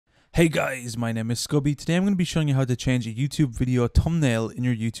Hey guys, my name is Scoby. Today I'm going to be showing you how to change a YouTube video thumbnail in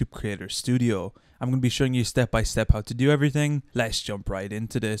your YouTube Creator Studio. I'm going to be showing you step by step how to do everything. Let's jump right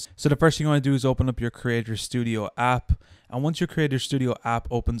into this. So the first thing you want to do is open up your Creator Studio app. And once your Creator Studio app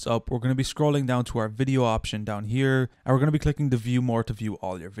opens up, we're going to be scrolling down to our video option down here. And we're going to be clicking the view more to view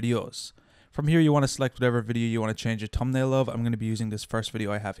all your videos. From here, you want to select whatever video you want to change a thumbnail of. I'm going to be using this first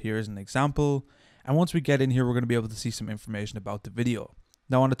video I have here as an example. And once we get in here, we're going to be able to see some information about the video.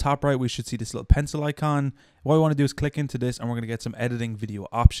 Now on the top right, we should see this little pencil icon. What we want to do is click into this and we're going to get some editing video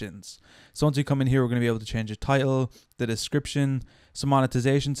options. So once we come in here, we're going to be able to change the title, the description, some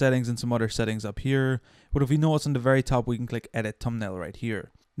monetization settings and some other settings up here. But if we notice on the very top, we can click edit thumbnail right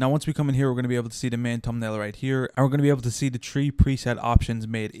here. Now once we come in here, we're going to be able to see the main thumbnail right here. And we're going to be able to see the 3 preset options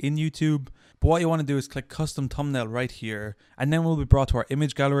made in YouTube. But what you want to do is click custom thumbnail right here. And then we'll be brought to our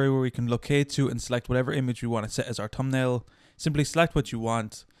image gallery where we can locate to and select whatever image we want to set as our thumbnail. Simply select what you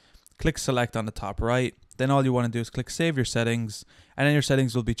want, click select on the top right, then all you want to do is click save your settings, and then your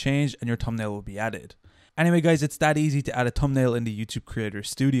settings will be changed and your thumbnail will be added. Anyway guys, it's that easy to add a thumbnail in the YouTube Creator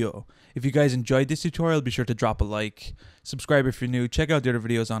Studio. If you guys enjoyed this tutorial, be sure to drop a like, subscribe if you're new, check out the other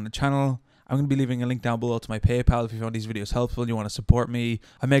videos on the channel. I'm going to be leaving a link down below to my PayPal if you found these videos helpful and you want to support me.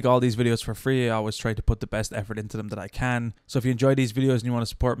 I make all these videos for free. I always try to put the best effort into them that I can. So if you enjoy these videos and you want to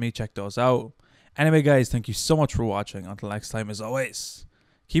support me, check those out. Anyway guys, thank you so much for watching. Until next time, as always,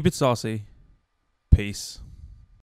 keep it saucy. Peace.